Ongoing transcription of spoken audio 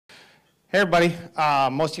Hey everybody,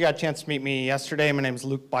 most of you got a chance to meet me yesterday. My name is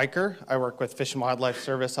Luke Biker. I work with Fish and Wildlife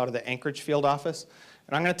Service out of the Anchorage field office.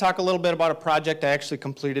 And I'm going to talk a little bit about a project I actually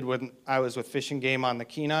completed when I was with Fish and Game on the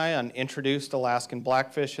Kenai on introduced Alaskan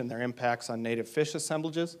blackfish and their impacts on native fish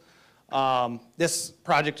assemblages. This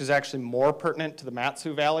project is actually more pertinent to the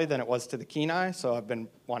Mat-Su Valley than it was to the Kenai, so I've been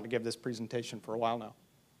wanting to give this presentation for a while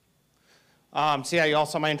now. So yeah, you all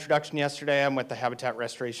saw my introduction yesterday. I'm with the Habitat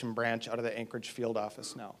Restoration Branch out of the Anchorage field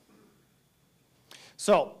office now.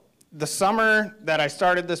 So the summer that I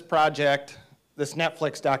started this project, this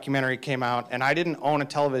Netflix documentary came out, and I didn't own a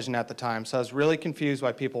television at the time, so I was really confused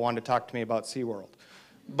why people wanted to talk to me about SeaWorld.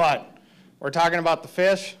 But we're talking about the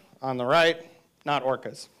fish on the right, not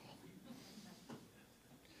orcas.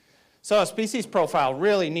 So a species profile,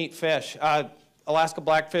 really neat fish. Alaska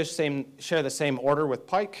Blackfish share the same order with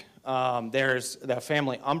pike. There's the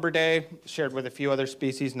family Umbridae, shared with a few other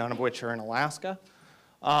species, none of which are in Alaska.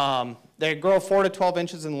 They grow 4 to 12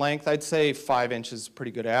 inches in length. I'd say 5 inches is a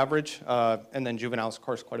pretty good average. And then juveniles, of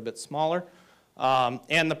course, quite a bit smaller.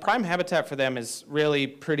 And the prime habitat for them is really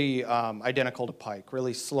pretty identical to pike,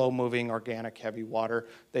 really slow-moving, organic, heavy water.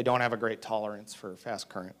 They don't have a great tolerance for fast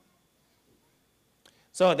current.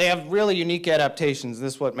 So they have really unique adaptations.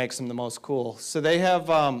 This is what makes them the most cool. So they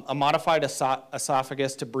have a modified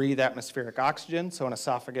esophagus to breathe atmospheric oxygen, so an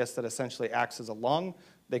esophagus that essentially acts as a lung.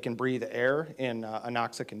 They can breathe air in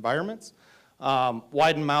anoxic environments.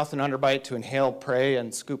 Widened mouth and underbite to inhale prey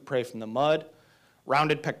and scoop prey from the mud.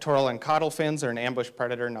 Rounded pectoral and caudal fins are an ambush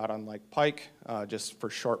predator, not unlike pike, just for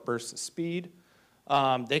short bursts of speed.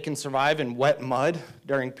 They can survive in wet mud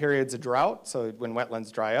during periods of drought. So when wetlands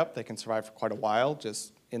dry up, they can survive for quite a while,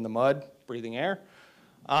 just in the mud, breathing air.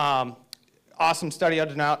 Awesome study out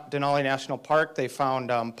of Denali National Park. They found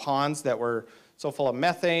ponds that were so full of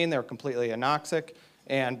methane, they were completely anoxic.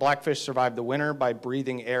 And blackfish survive the winter by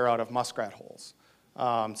breathing air out of muskrat holes.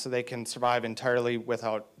 So they can survive entirely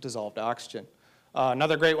without dissolved oxygen.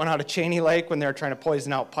 Another great one out of Cheney Lake when they were trying to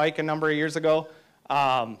poison out pike a number of years ago.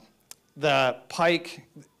 The pike,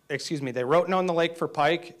 they rotenone the lake for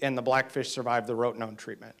pike, and the blackfish survived the rotenone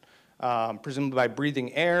treatment, presumably by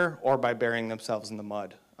breathing air or by burying themselves in the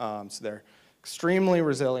mud. So they're extremely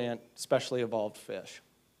resilient, specially evolved fish.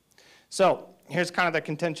 So here's kind of the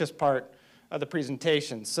contentious part of the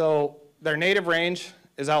presentation. So their native range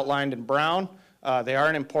is outlined in brown. They are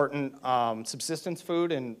an important subsistence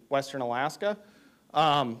food in western Alaska.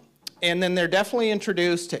 And then they're definitely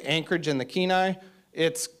introduced to Anchorage and the Kenai.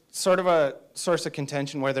 It's sort of a source of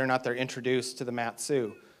contention whether or not they're introduced to the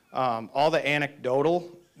Mat-Su. All the anecdotal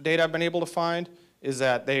data I've been able to find is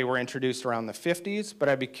that they were introduced around the 50s, but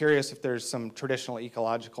I'd be curious if there's some traditional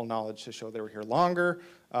ecological knowledge to show they were here longer.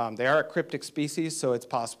 They are a cryptic species, so it's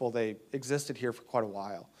possible they existed here for quite a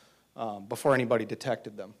while before anybody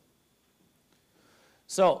detected them.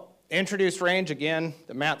 So introduced range, again,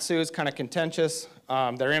 the Mat-Su is kind of contentious.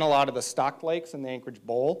 They're in a lot of the stocked lakes in the Anchorage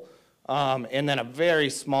Bowl, and then a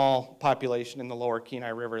very small population in the lower Kenai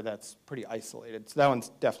River that's pretty isolated. So that one's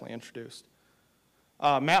definitely introduced.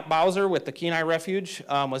 Matt Bowser with the Kenai Refuge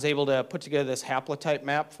was able to put together this haplotype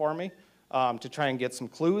map for me to try and get some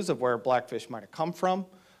clues of where blackfish might have come from.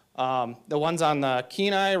 The ones on the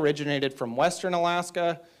Kenai originated from western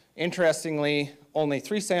Alaska. Interestingly, only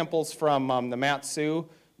 3 samples from the Mat-Su,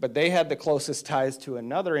 but they had the closest ties to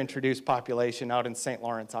another introduced population out in St.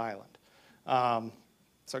 Lawrence Island.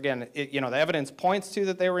 So again, the evidence points to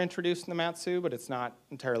that they were introduced in the Mat-Su, but it's not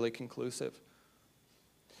entirely conclusive.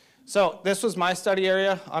 So this was my study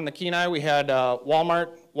area on the Kenai. We had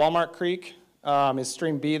Walmart Creek is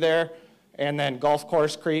stream B there, and then Golf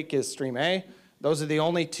Course Creek is stream A. Those are the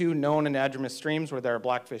only 2 known anadromous streams where there are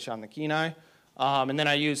blackfish on the Kenai. And then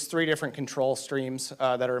I used 3 different control streams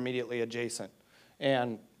that are immediately adjacent.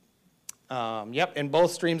 And and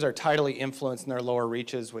both streams are tidally influenced in their lower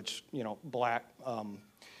reaches, which,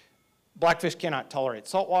 blackfish cannot tolerate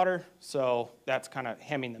salt water, so that's kind of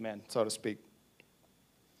hemming them in, so to speak.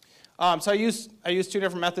 So I used 2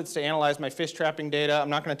 different methods to analyze my fish trapping data. I'm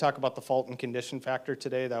not going to talk about the fault and condition factor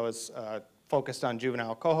today. That was focused on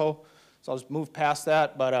juvenile coho, so I'll just move past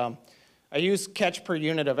that. But I used catch per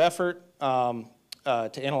unit of effort to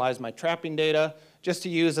analyze my trapping data, just to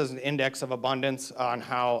use as an index of abundance on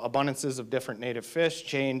how abundances of different native fish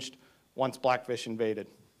changed once blackfish invaded.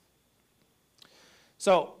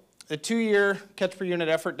 So the 2-year catch per unit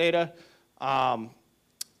effort data,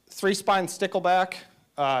 3-spine stickleback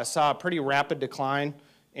saw a pretty rapid decline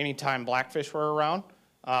anytime blackfish were around.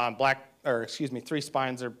 3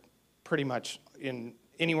 spines are pretty much in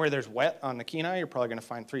anywhere there's wet on the Kenai, you're probably going to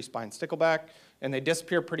find 3-spine stickleback, and they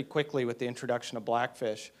disappear pretty quickly with the introduction of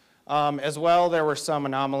blackfish. As well, there were some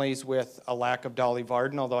anomalies with a lack of Dallia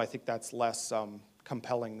varden, although I think that's less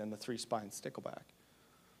compelling than the three-spined stickleback.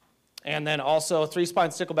 And then also,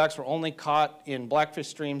 three-spined sticklebacks were only caught in blackfish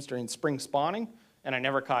streams during spring spawning, and I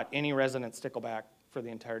never caught any resident stickleback for the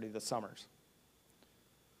entirety of the summers.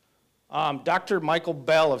 Dr. Michael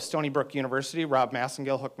Bell of Stony Brook University, Rob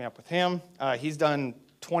Massengill hooked me up with him. He's done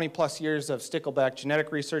 20-plus years of stickleback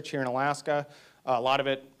genetic research here in Alaska, a lot of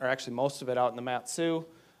it, or actually most of it, out in the Mat-Su.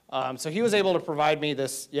 So he was able to provide me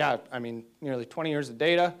this, nearly 20 years of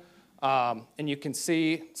data. And you can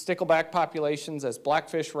see stickleback populations as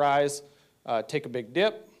blackfish rise, take a big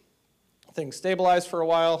dip, things stabilize for a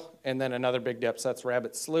while, and then another big dip. So that's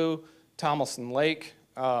Rabbit Slough, Tomlinson Lake,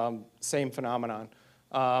 same phenomenon.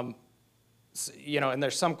 And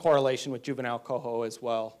there's some correlation with juvenile coho as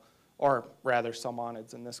well, or rather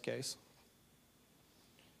salmonids in this case.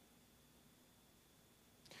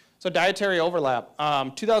 So dietary overlap.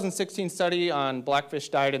 2016 study on blackfish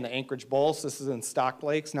diet in the Anchorage Bowls. This is in stocked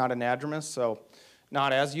lakes, not anadromous, so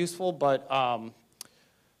not as useful, but, I'm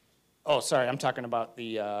talking about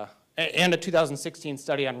the, and a 2016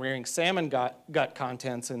 study on rearing salmon gut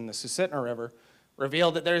contents in the Susitna River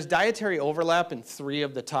revealed that there's dietary overlap in 3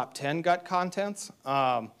 of the top 10 gut contents,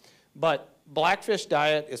 but blackfish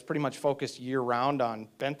diet is pretty much focused year-round on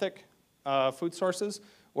benthic food sources,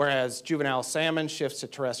 whereas juvenile salmon shifts to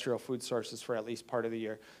terrestrial food sources for at least part of the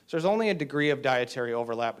year. So there's only a degree of dietary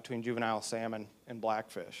overlap between juvenile salmon and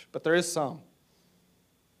blackfish, but there is some.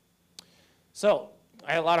 So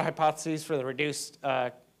I had a lot of hypotheses for the reduced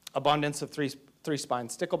abundance of three-spined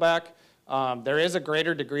stickleback. There is a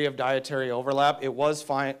greater degree of dietary overlap. It was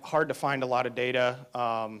hard to find a lot of data,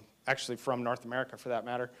 actually from North America for that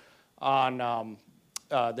matter, on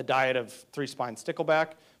the diet of three-spined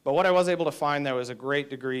stickleback. But what I was able to find, there was a great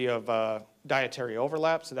degree of dietary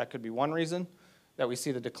overlap, so that could be one reason that we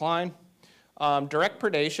see the decline. Direct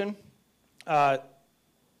predation.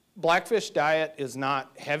 Blackfish diet is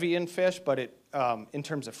not heavy in fish, but in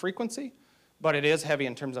terms of frequency, but it is heavy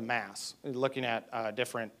in terms of mass, looking at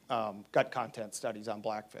different gut content studies on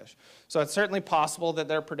blackfish. So it's certainly possible that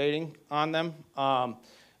they're predating on them.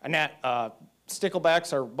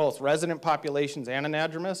 Sticklebacks are both resident populations and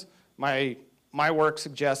anadromous. My work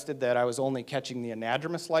suggested that I was only catching the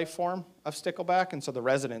anadromous life form of stickleback, and so the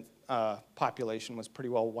resident population was pretty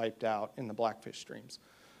well wiped out in the blackfish streams.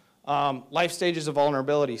 Life stages of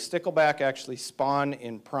vulnerability. Stickleback actually spawn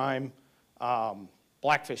in prime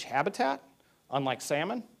blackfish habitat, unlike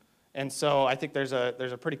salmon, and so I think there's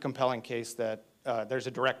a pretty compelling case that there's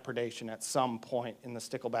a direct predation at some point in the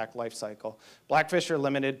stickleback life cycle. Blackfish are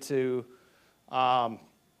limited to, I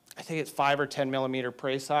think it's 5 or 10 millimeter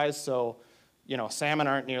prey size, so salmon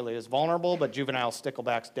aren't nearly as vulnerable, but juvenile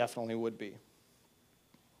sticklebacks definitely would be.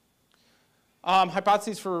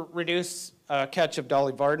 Hypotheses for reduced catch of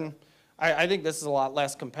Dallia varden. I think this is a lot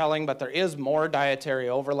less compelling, but there is more dietary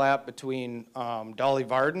overlap between Dallia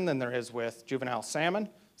varden than there is with juvenile salmon,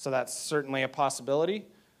 so that's certainly a possibility.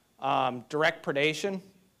 Direct predation.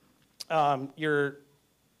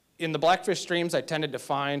 In the blackfish streams, I tended to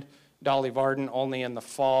find Dallia varden only in the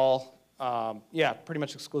fall. Pretty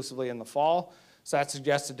much exclusively in the fall. So that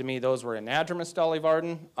suggested to me those were anadromous Dallia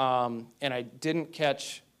varden, and I didn't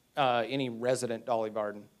catch any resident Dallia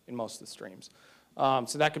varden in most of the streams.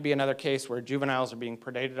 So that could be another case where juveniles are being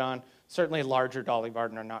predated on. Certainly larger Dallia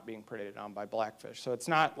varden are not being predated on by blackfish. So it's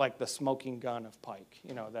not like the smoking gun of pike,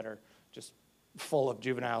 that are just full of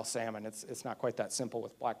juvenile salmon. It's not quite that simple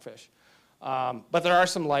with blackfish. But there are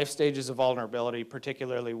some life stages of vulnerability,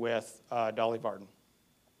 particularly with Dallia varden.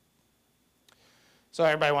 So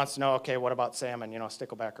everybody wants to know, okay, what about salmon?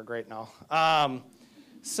 Stickleback are great and all.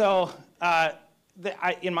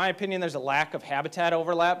 In my opinion, there's a lack of habitat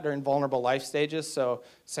overlap during vulnerable life stages. So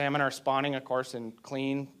salmon are spawning, of course, in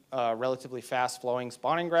clean, relatively fast-flowing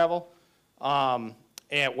spawning gravel,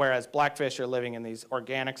 whereas blackfish are living in these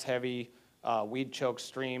organics-heavy, weed-choked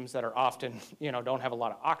streams that are often, don't have a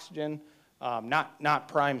lot of oxygen, not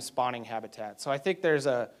prime spawning habitat. So I think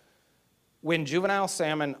when juvenile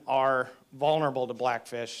salmon are vulnerable to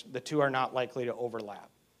blackfish, the two are not likely to overlap.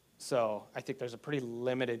 So I think there's a pretty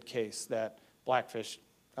limited case that blackfish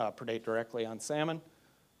predate directly on salmon.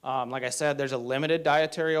 Like I said, there's a limited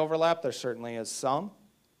dietary overlap. There certainly is some.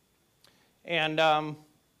 And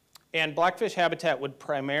blackfish habitat would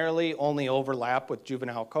primarily only overlap with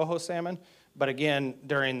juvenile coho salmon. But again,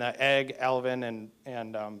 during the egg, alevin,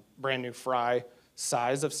 and brand new fry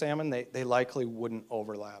size of salmon, they likely wouldn't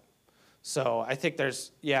overlap. So I think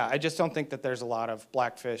I just don't think that there's a lot of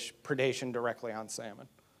blackfish predation directly on salmon.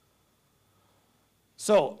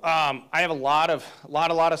 So I have a lot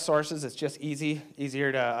of sources. It's just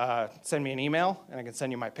easier to send me an email, and I can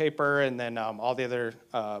send you my paper and then all the other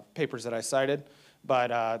papers that I cited.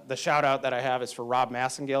 But the shout out that I have is for Rob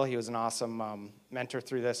Massengale. He was an awesome mentor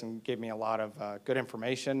through this and gave me a lot of good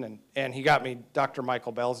information. And he got me Dr.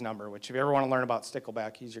 Michael Bell's number, which if you ever want to learn about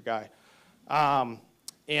stickleback, he's your guy.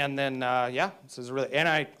 And then, yeah, this is really, and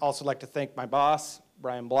I also like to thank my boss,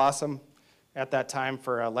 Brian Blossom, at that time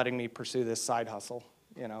for letting me pursue this side hustle,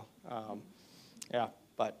 you know. Yeah,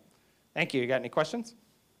 but thank you. You got any questions?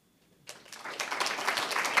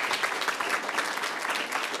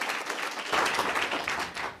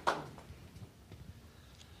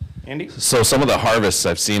 Andy? So some of the harvests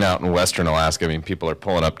I've seen out in western Alaska, I mean, people are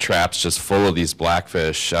pulling up traps just full of these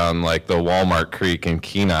blackfish on like the Walmart Creek in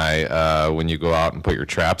Kenai. When you go out and put your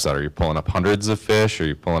traps out, are you pulling up hundreds of fish or are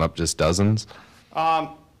you pulling up just dozens?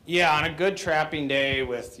 Yeah, on a good trapping day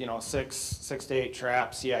with, you know, six to eight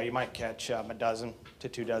traps, yeah, you might catch a dozen to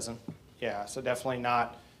 2 dozen. Yeah, so definitely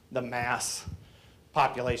not the mass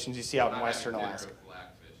populations you see out in western Alaska.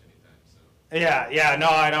 Yeah, no,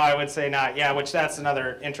 I would say not. Yeah, which that's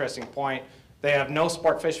another interesting point. They have no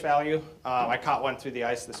sport fish value. I caught one through the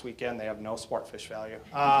ice this weekend. They have no sport fish value.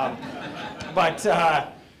 But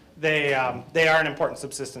they are an important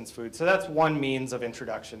subsistence food. So that's one means of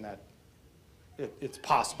introduction that it's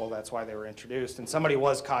possible that's why they were introduced. And somebody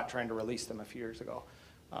was caught trying to release them a few years ago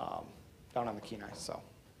down on the Kenai. So.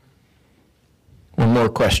 One more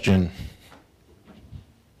question.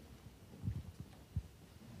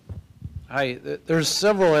 Hi, there's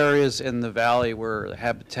several areas in the valley where the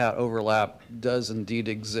habitat overlap does indeed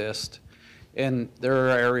exist. And there are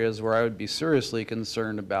areas where I would be seriously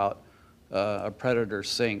concerned about a predator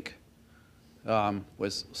sink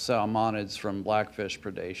with salmonids from blackfish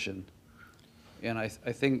predation. And I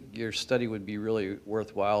think your study would be really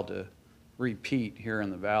worthwhile to repeat here in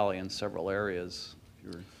the valley in several areas if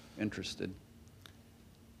you're interested.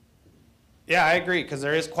 Yeah, I agree, because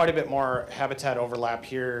there is quite a bit more habitat overlap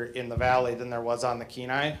here in the valley than there was on the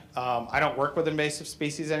Kenai. I don't work with invasive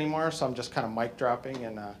species anymore, so I'm just kind of mic dropping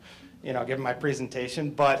and you know, giving my presentation.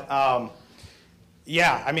 But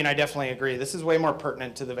yeah, I mean, I definitely agree. This is way more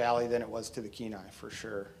pertinent to the valley than it was to the Kenai, for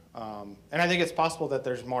sure. And I think it's possible that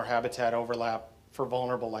there's more habitat overlap for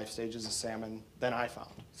vulnerable life stages of salmon than I found.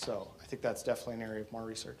 So I think that's definitely an area of more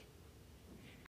research.